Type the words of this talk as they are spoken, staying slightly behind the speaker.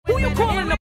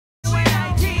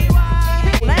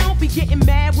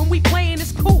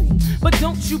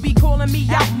Don't you be calling me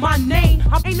out my name.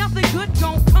 Ain't nothing good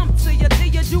gon' come to you till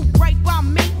you do right by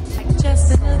me.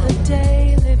 Just another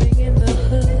day living in the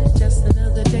hood. Just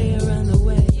another day around the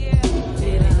way.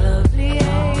 Feeling lovely,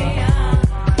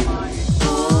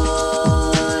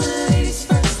 ladies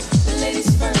first,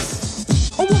 ladies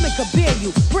first. A woman could bear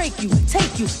you, break you,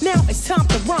 take you. Now it's time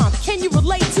to rhyme. Can you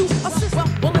relate to a sister?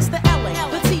 Well, it's the L.A.,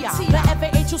 the T.I., the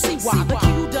F.A.H.U.C.Y., the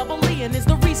Q-double-E, and is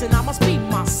the reason I must be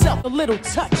myself. A little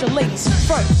touch of ladies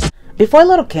first. Before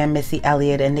Lil' Kim, Missy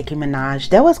Elliott, and Nicki Minaj,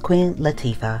 there was Queen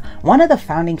Latifah, one of the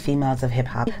founding females of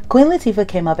hip-hop. Queen Latifah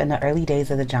came up in the early days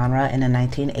of the genre in the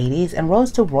 1980s and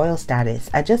rose to royal status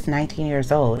at just 19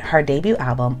 years old. Her debut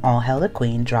album, All Hail the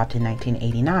Queen, dropped in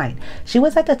 1989. She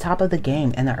was at the top of the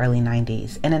game in the early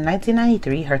 90s, and in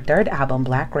 1993, her third album,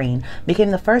 Black Rain,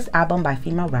 became the first album by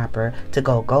female rapper to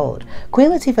go gold. Queen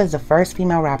Latifah is the first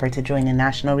female rapper to join the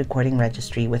National Recording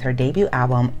Registry with her debut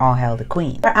album, All Hail the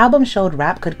Queen. Her album showed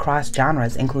rap could cross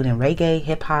genres including reggae,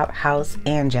 hip-hop, house,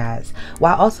 and jazz,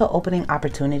 while also opening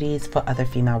opportunities for other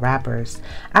female rappers.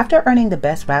 After earning the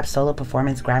Best Rap Solo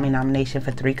Performance Grammy nomination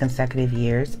for 3 consecutive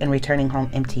years and returning home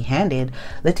empty-handed,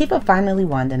 Latifah finally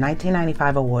won the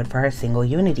 1995 award for her single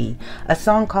Unity, a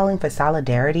song calling for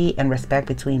solidarity and respect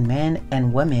between men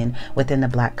and women within the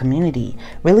Black community.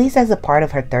 Released as a part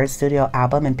of her third studio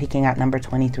album and peaking at number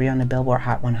 23 on the Billboard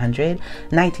Hot 100,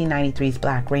 1993's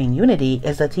Black Rain Unity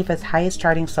is Latifah's highest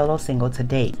charting solo single to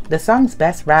date. The song's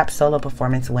Best Rap Solo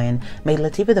Performance win made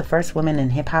Latifah the first woman in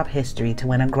hip-hop history to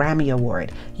win a Grammy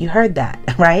Award. You heard that,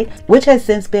 right? Which has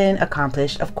since been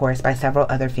accomplished, of course, by several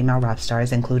other female rap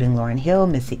stars, including Lauryn Hill,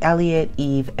 Missy Elliott,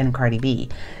 Eve, and Cardi B.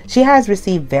 She has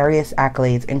received various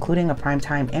accolades, including a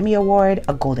Primetime Emmy Award,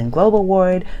 a Golden Globe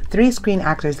Award, 3 Screen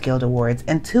Actors Guild Awards,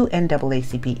 and 2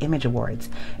 NAACP Image Awards,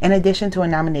 in addition to a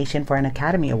nomination for an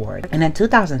Academy Award. And in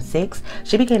 2006,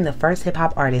 she became the first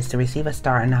hip-hop artist to receive a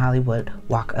star in the Hollywood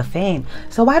Walk of Fame.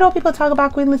 So why don't people talk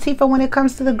about Queen Latifah when it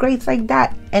comes to the greats like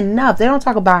that enough? They don't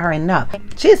talk about her enough.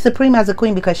 She is supreme as a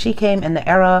queen because she came in the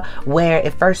era where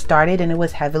it first started and it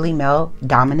was heavily male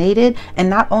dominated. And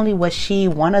not only was she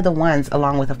one of the ones,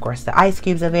 along with of course the Ice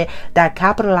Cubes of it, that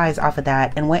capitalized off of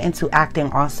that and went into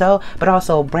acting also, but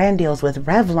also brand deals with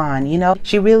Revlon. You know,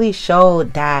 she really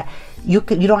showed that you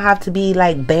don't have to be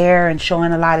like bare and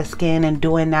showing a lot of skin and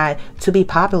doing that to be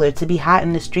popular, to be hot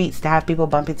in the streets, to have people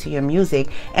bump into your music.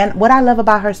 And what I love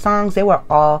about her songs, they were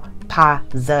all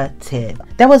positive.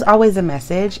 There was always a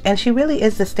message, and she really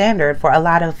is the standard for a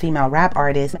lot of female rap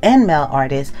artists and male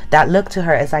artists that look to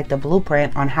her as like the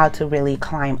blueprint on how to really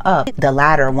climb up the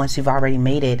ladder once you've already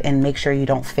made it and make sure you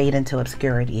don't fade into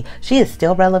obscurity. She is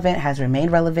still relevant, has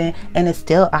remained relevant, and is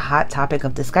still a hot topic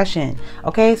of discussion.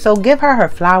 Okay, so give her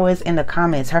flowers in the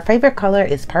comments. Her favorite color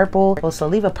is purple, so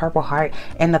leave a purple heart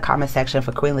in the comment section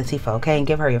for Queen Latifah, okay, and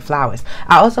give her your flowers.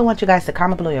 I also want you guys to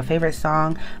comment below your favorite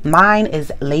song. Mine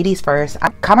is Ladies First.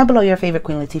 Comment below your favorite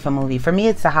Queen Latifah movie. For me,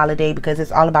 it's The Holiday because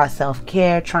it's all about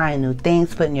self-care, trying new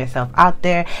things, putting yourself out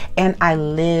there, and I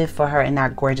live for her in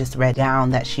that gorgeous red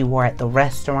gown that she wore at the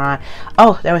restaurant.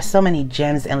 Oh, there were so many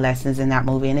gems and lessons in that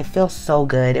movie, and it feels so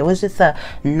good. It was just a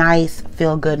nice,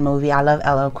 feel-good movie. I love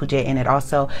LL Cool J in it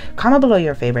also. Comment below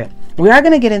your favorite. We are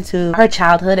going to get into her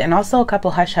childhood and also a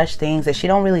couple hush-hush things that she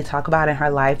don't really talk about in her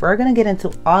life. We're going to get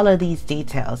into all of these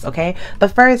details, okay?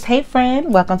 But first, hey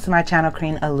friend, welcome to my channel,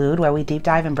 Karinealourde, where we deep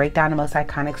dive and break down the most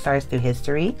iconic stars through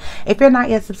history. If you're not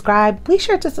yet subscribed, be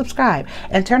sure to subscribe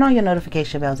and turn on your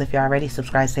notification bells if you're already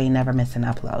subscribed so you never miss an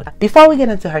upload. Before we get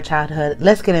into her childhood,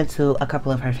 let's get into a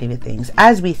couple of her favorite things.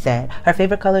 As we said, her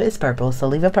favorite color is purple, so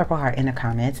leave a purple heart in the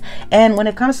comments. And when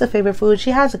it comes to favorite food,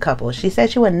 she has a couple. She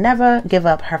said she would never give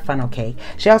up her funnel cake.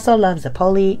 She also loves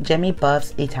Zapoli, Jimmy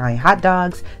Buff's Italian hot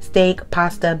dogs, steak,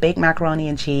 pasta, baked macaroni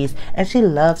and cheese, and she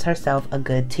loves herself a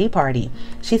good tea party.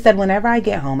 She said, whenever I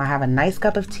get home, I have a nice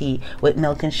cup of tea with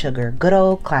milk and sugar, good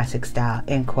old classic style,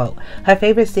 end quote. Her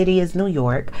favorite city is New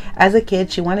York. As a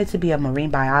kid, she wanted to be a marine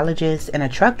biologist and a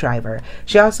truck driver.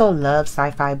 She also loves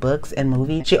sci-fi books and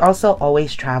movies. She also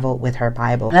always traveled with her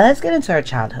Bible. Now let's get into her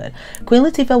childhood. Queen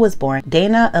Latifah was born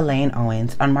Dana Elaine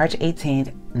Owens on March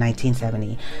 18th,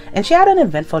 1970, and she had an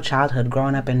eventful childhood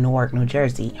growing up in Newark, New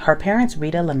Jersey. Her parents,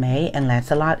 Rita LeMay and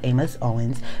Lancelot Amos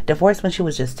Owens, divorced when she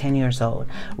was just 10 years old.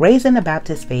 Raised in the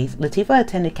Baptist faith, Latifah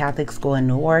attended Catholic school in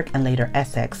Newark and later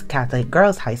Essex Catholic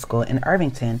Girls High School in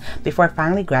Irvington before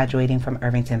finally graduating from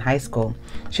Irvington High School.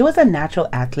 She was a natural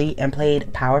athlete and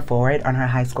played power forward on her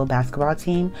high school basketball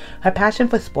team. Her passion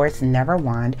for sports never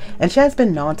waned, and she has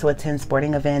been known to attend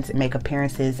sporting events and make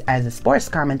appearances as a sports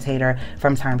commentator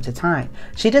from time to time.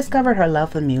 She discovered her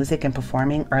love for music and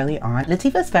performing early on.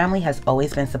 Latifah's family has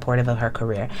always been supportive of her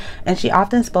career, and she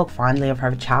often spoke fondly of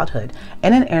her childhood.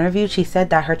 In an interview, she said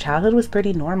that her childhood was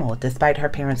pretty normal despite her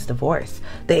parents' divorce.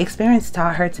 The experience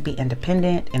taught her to be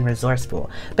independent and resourceful,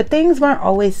 but things weren't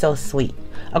always so sweet.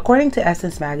 According to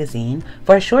Essence magazine,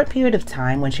 for a short period of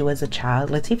time when she was a child,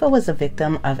 Latifah was a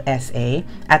victim of SA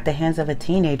at the hands of a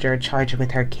teenager charged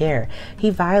with her care. He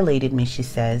violated me, she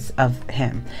says of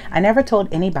him. I never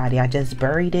told anybody. I just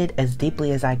buried it as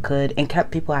deeply as I could and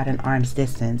kept people at an arm's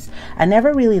distance. I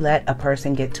never really let a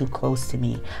person get too close to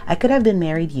me. I could have been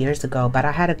married years ago, but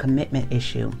I had a commitment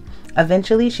issue.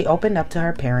 Eventually, she opened up to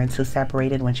her parents, who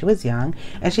separated when she was young,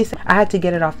 and she said, I had to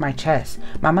get it off my chest.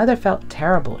 My mother felt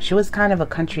terrible. She was kind of a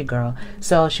country girl,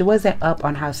 so she wasn't up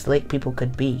on how slick people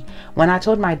could be. When I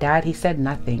told my dad, he said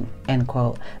nothing, end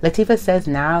quote. Latifah says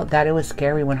now that it was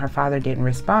scary when her father didn't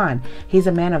respond. He's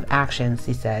a man of actions,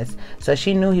 he says, so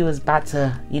she knew he was about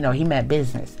to, he meant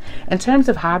business. In terms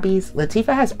of hobbies,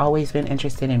 Latifah has always been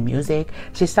interested in music.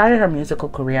 She started her musical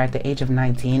career at the age of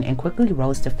 19 and quickly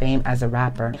rose to fame as a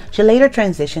rapper. She later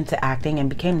transitioned to acting and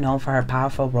became known for her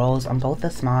powerful roles on both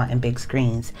the small and big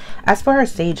screens. As for her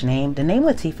stage name, the name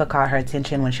Latifah caught her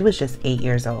attention when she was just 8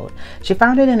 years old. She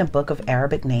found it in a book of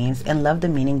Arabic names and loved the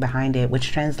meaning behind it,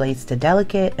 which translates to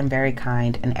delicate and very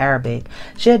kind in Arabic.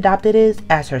 She adopted it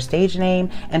as her stage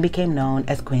name and became known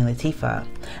as Queen Latifah.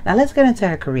 Now let's get into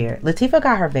her career. Latifah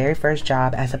got her very first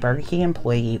job as a Burger King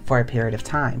employee for a period of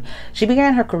time. She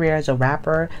began her career as a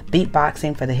rapper,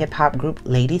 beatboxing for the hip-hop group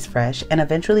Ladies Fresh, and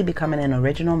eventually becoming an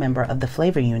original member of the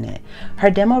Flavor Unit. Her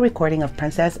demo recording of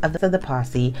Princess of the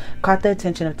Posse caught the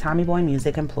attention of Tommy Boy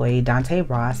Music employee Dante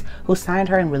Ross, who signed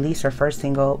her and released her first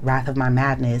single, Wrath of My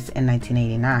Madness, in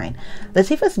 1989.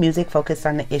 Latifah's music focused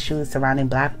on the issues surrounding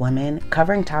Black women,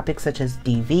 covering topics such as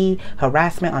DV,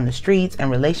 harassment on the streets, and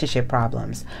relationship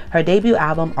problems. Her debut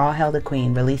album, All Hail the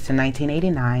Queen, released in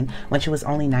 1989 when she was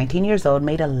only 19 years old,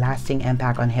 made a lasting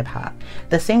impact on hip-hop.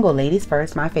 The single Ladies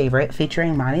First, My Favorite,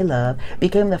 featuring Monty Love,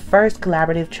 became the first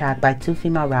collaborative track by two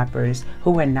female rappers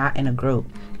who were not in a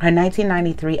group. Her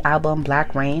 1993 album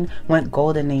Black Rain went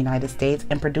gold in the United States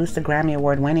and produced the Grammy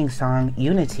Award-winning song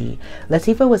Unity.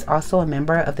 Latifah was also a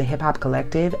member of the hip-hop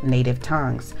collective Native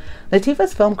Tongues.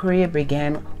 Latifah's film career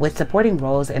began with supporting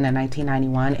roles in the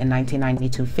 1991 and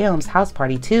 1992 films House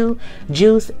Party 2,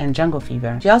 Juice, and Jungle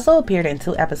Fever. She also appeared in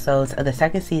 2 episodes of the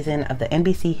second season of the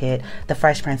NBC hit The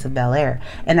Fresh Prince of Bel-Air,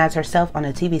 and as herself on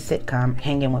a TV sitcom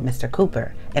Hanging with Mr.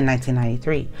 Cooper in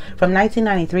 1993. From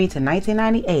 1993 to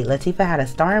 1998, Latifah had a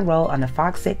starring role on the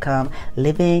Fox sitcom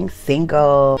Living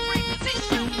Single.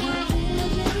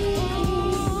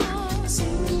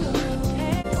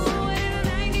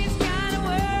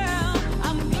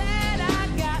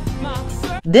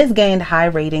 This gained high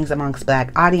ratings amongst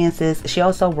Black audiences. She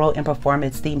also wrote and performed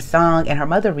its theme song, and her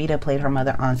mother Rita played her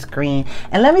mother on screen.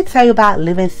 And let me tell you about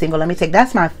Living Single.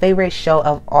 That's my favorite show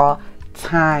of all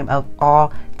time.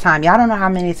 Y'all don't know how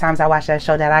many times I watched that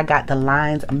show that I got the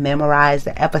lines memorized,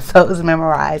 the episodes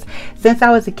memorized. Since I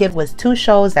was a kid, it was 2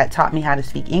 shows that taught me how to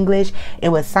speak English. It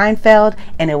was Seinfeld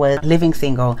and it was Living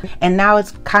Single. And now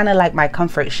it's kind of like my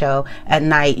comfort show at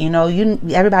night.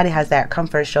 Everybody has that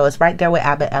comfort show. It's right there with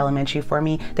Abbott Elementary for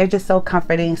me. They're just so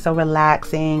comforting, so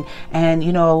relaxing, and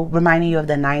reminding you of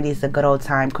the 90s, the good old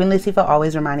time. Queen Latifah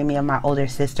always reminded me of my older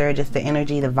sister, just the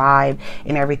energy, the vibe,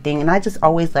 and everything. And I just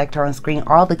always liked her on screen.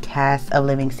 All the cast of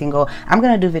Living Single. I'm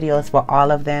gonna do videos for all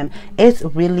of them. It's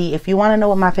really, if you want to know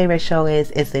what my favorite show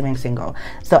is, it's Living Single.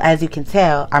 So as you can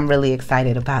tell, I'm really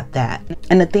excited about that.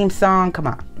 And the theme song, come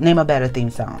on, name a better theme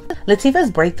song.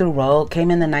 Latifah's breakthrough role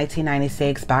came in the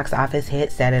 1996 box office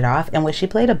hit Set It Off, in which she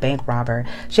played a bank robber.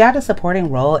 She had a supporting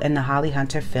role in the Holly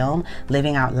Hunter film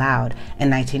Living Out Loud in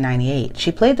 1998. She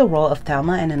played the role of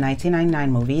Thelma in the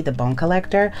 1999 movie The Bone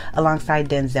Collector alongside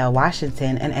Denzel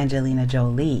Washington and Angelina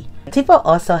Jolie. Latifah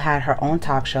also had her own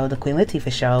talk show, The Queen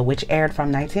Latifah Show, which aired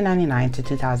from 1999 to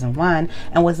 2001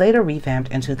 and was later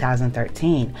revamped in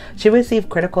 2013. She received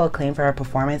critical acclaim for her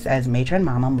performance as Matron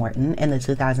Mama Morton in the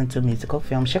 2002 musical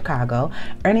film Chicago,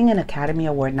 earning an Academy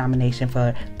Award nomination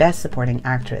for Best Supporting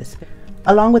Actress.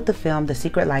 Along with the film The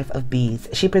Secret Life of Bees,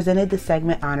 she presented the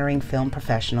segment honoring film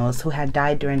professionals who had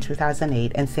died during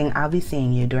 2008 and sang I'll Be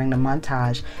Seeing You during the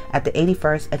montage at the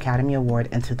 81st Academy Award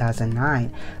in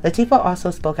 2009. Latifah also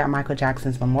spoke at Michael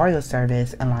Jackson's memorial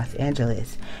service in Los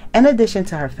Angeles. In addition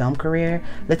to her film career,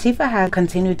 Latifah has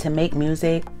continued to make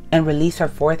music and released her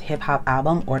fourth hip-hop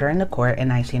album, Order in the Court, in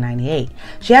 1998.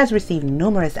 She has received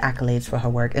numerous accolades for her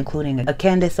work, including a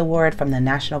Candace Award from the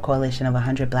National Coalition of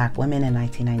 100 Black Women in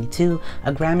 1992,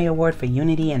 a Grammy Award for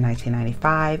Unity in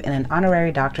 1995, and an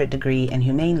honorary doctorate degree in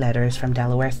Humane Letters from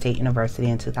Delaware State University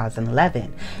in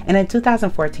 2011. And in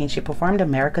 2014, she performed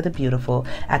America the Beautiful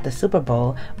at the Super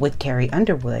Bowl with Carrie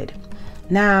Underwood.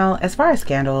 Now, as far as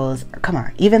scandals, come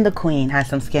on, even the Queen has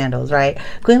some scandals, right?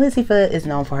 Queen Latifah is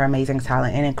known for her amazing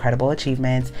talent and incredible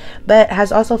achievements, but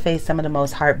has also faced some of the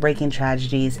most heartbreaking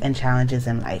tragedies and challenges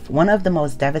in life. One of the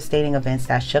most devastating events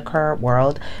that shook her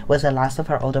world was the loss of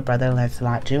her older brother,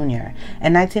 Lancelot Jr.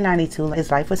 In 1992,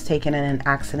 his life was taken in an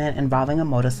accident involving a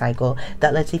motorcycle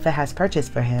that Latifah has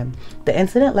purchased for him. The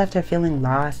incident left her feeling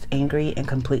lost, angry, and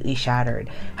completely shattered.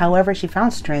 However, she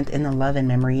found strength in the love and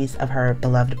memories of her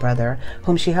beloved brother,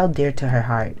 whom she held dear to her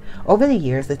heart. Over the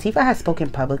years, Latifah has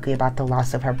spoken publicly about the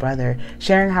loss of her brother,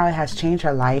 sharing how it has changed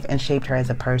her life and shaped her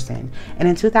as a person. And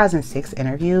in 2006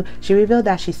 interview, she revealed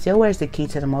that she still wears the key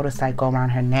to the motorcycle around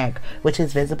her neck, which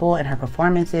is visible in her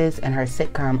performances and her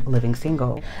sitcom Living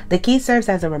Single. The key serves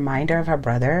as a reminder of her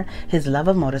brother, his love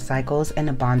of motorcycles, and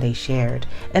the bond they shared.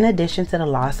 In addition to the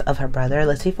loss of her brother,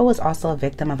 Latifah was also a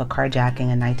victim of a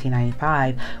carjacking in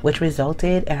 1995, which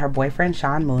resulted in her boyfriend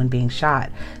Sean Moon being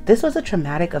shot. This was a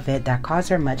traumatic event that caused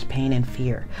her much pain and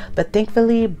fear, but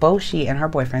thankfully both she and her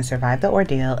boyfriend survived the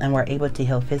ordeal and were able to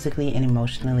heal physically and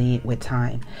emotionally with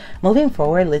time. Moving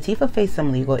forward, Latifah faced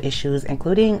some legal issues,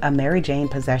 including a Mary Jane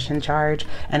possession charge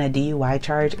and a DUI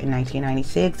charge in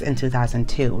 1996 and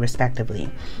 2002 respectively.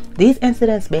 These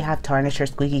incidents may have tarnished her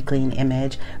squeaky clean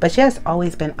image, but she has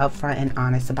always been upfront and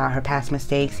honest about her past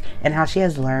mistakes and how she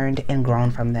has learned and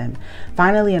grown from them.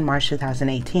 Finally, in March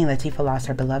 2018, Latifah lost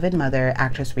her beloved mother,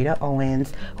 actress Rita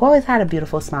Owens, who always had a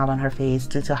beautiful smile on her face,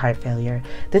 due to heart failure.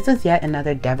 This was yet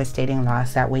another devastating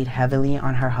loss that weighed heavily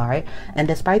on her heart, and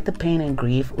despite the pain and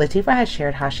grief, Latifah has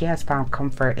shared how she has found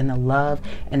comfort in the love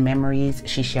and memories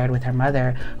she shared with her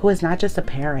mother, who is not just a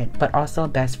parent, but also a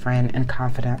best friend and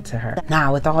confidant to her.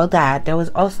 Now, with all that, there was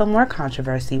also more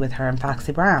controversy with her and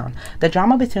Foxy Brown. The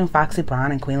drama between Foxy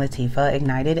Brown and Queen Latifah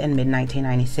ignited in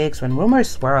mid-1996 when rumors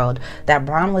swirled that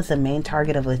Brown was the main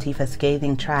target of Latifah's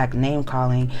scathing track, Name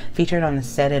Calling, featured on the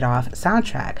Set It Off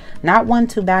soundtrack. Not one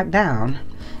to back down,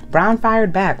 Brown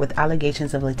fired back with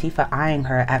allegations of Latifah eyeing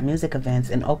her at music events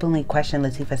and openly questioned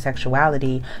Latifah's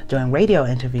sexuality during radio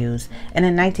interviews. And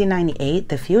in 1998,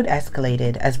 the feud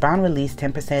escalated as Brown released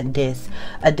 10% Diss,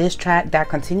 a diss track that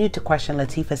continued to question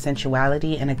Latifah's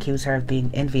sensuality and accuse her of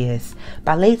being envious.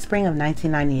 By late spring of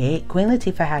 1998, Queen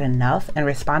Latifah had enough and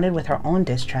responded with her own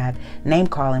diss track, Name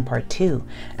Calling Part 2.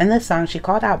 In the song, she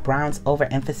called out Brown's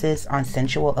overemphasis on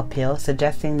sensual appeal,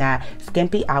 suggesting that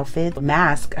skimpy outfits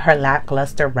mask her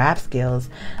lackluster rap skills.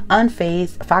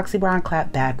 Unfazed, Foxy Brown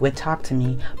clapped back with Talk to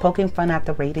Me, poking fun at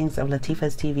the ratings of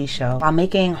Latifah's TV show while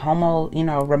making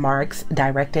remarks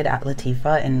directed at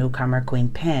Latifah and newcomer Queen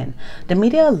Pen. The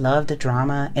media loved the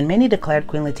drama, and many declared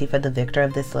Queen Latifah the victor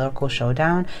of this lyrical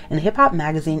showdown, and hip-hop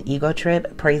magazine Ego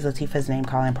Trip praised Latifah's Name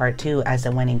Calling Part 2 as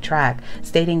the winning track,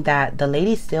 stating that the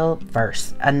ladies still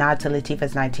first, a nod to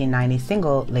Latifah's 1990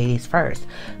 single Ladies First.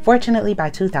 Fortunately,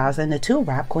 by 2000, the two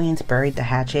rap queens buried the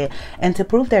hatchet, and to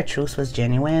prove their truce was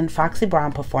genuine, Foxy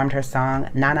Brown performed her song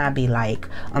Nana Be Like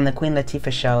on the Queen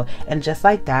Latifah show, and just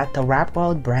like that, the rap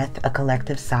world breathed a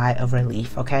collective sigh of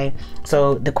relief, okay?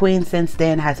 So the Queen since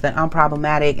then has been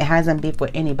unproblematic and hasn't beefed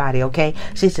with anybody, okay?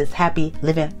 She's just happy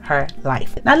living her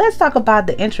life. Now let's talk about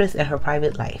the interest in her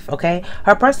private life, okay?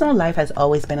 Her personal life has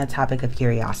always been a topic of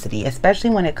curiosity, especially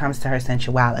when it comes to her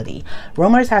sensuality.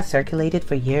 Rumors have circulated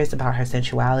for years about her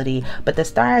sensuality, but the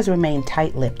star has remained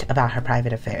tight-lipped about her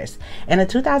private affairs. In a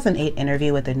 2008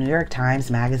 interview with the New York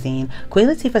Times Magazine, Queen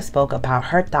Latifah spoke about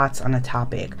her thoughts on the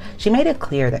topic. She made it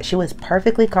clear that she was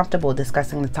perfectly comfortable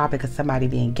discussing the topic of somebody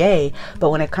being gay,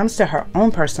 but when it comes to her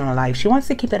own personal life, she wants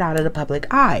to keep it out of the public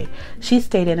eye. She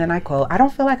stated, and I quote, "I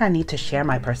don't feel like I need to share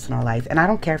my personal life, and I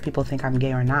don't care if people think I'm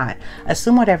gay or not.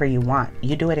 Assume whatever you want.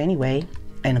 You do it anyway."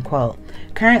 End quote.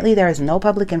 Currently, there is no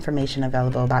public information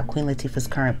available about Queen Latifah's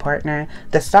current partner.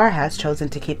 The star has chosen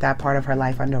to keep that part of her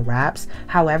life under wraps.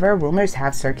 However, rumors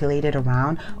have circulated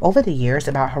around over the years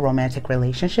about her romantic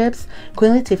relationships.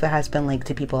 Queen Latifah has been linked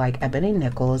to people like Ebony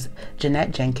Nichols,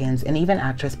 Jeanette Jenkins, and even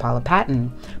actress Paula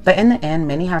Patton. But in the end,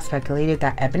 many have speculated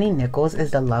that Ebony Nichols is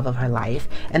the love of her life,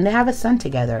 and they have a son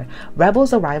together.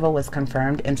 Rebel's arrival was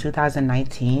confirmed in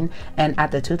 2019 and at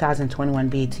the 2021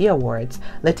 BET Awards.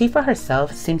 Latifah herself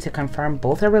both seem to confirm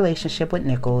both her relationship with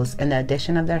Nichols and the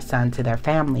addition of their son to their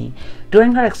family.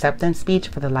 During her acceptance speech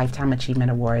for the Lifetime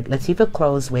Achievement Award, Latifah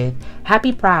closed with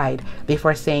 "Happy Pride"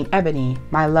 before saying "Ebony,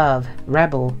 my love,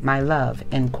 Rebel, my love,"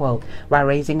 end quote, while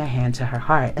raising a hand to her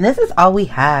heart. And this is all we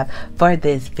have for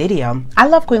this video. I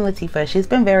love Queen Latifah. She's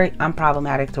been very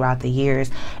unproblematic throughout the years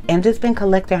and just been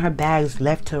collecting her bags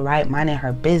left to right, minding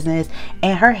her business.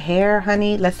 And her hair,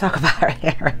 honey, let's talk about her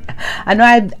hair. I know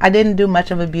I didn't do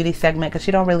much of a beauty segment because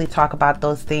she don't really talk about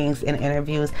those things in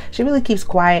interviews. She really keeps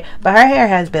quiet, but her hair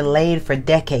has been laid for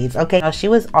decades, okay? She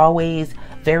was always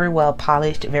very well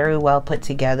polished, very well put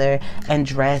together and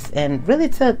dressed, and really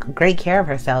took great care of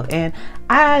herself, and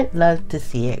I love to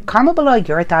see it. Comment below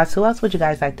your thoughts. Who else would you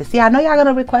guys like to see? I know y'all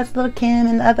gonna request Lil' Kim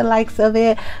and other likes of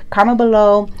it. Comment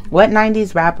below what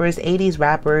 90s rappers, 80s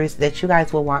rappers that you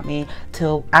guys will want me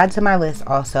to add to my list.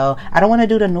 Also, I don't want to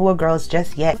do the newer girls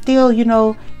just yet. Still, you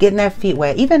know, getting their feet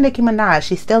wet. Even Nicki Minaj,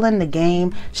 she's still in the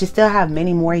game. She still have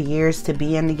many more years to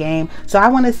be in the game, so I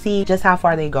want to see just how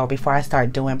far they go before I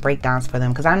start doing breakdowns for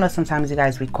them, because I know sometimes you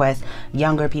guys request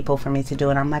younger people for me to do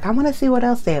it. I'm like, I want to see what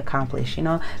else they accomplish, you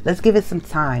know. Let's give it some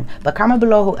time. But comment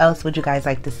below who else would you guys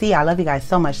like to see. I love you guys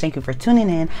so much. Thank you for tuning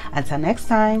in. Until next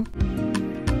time.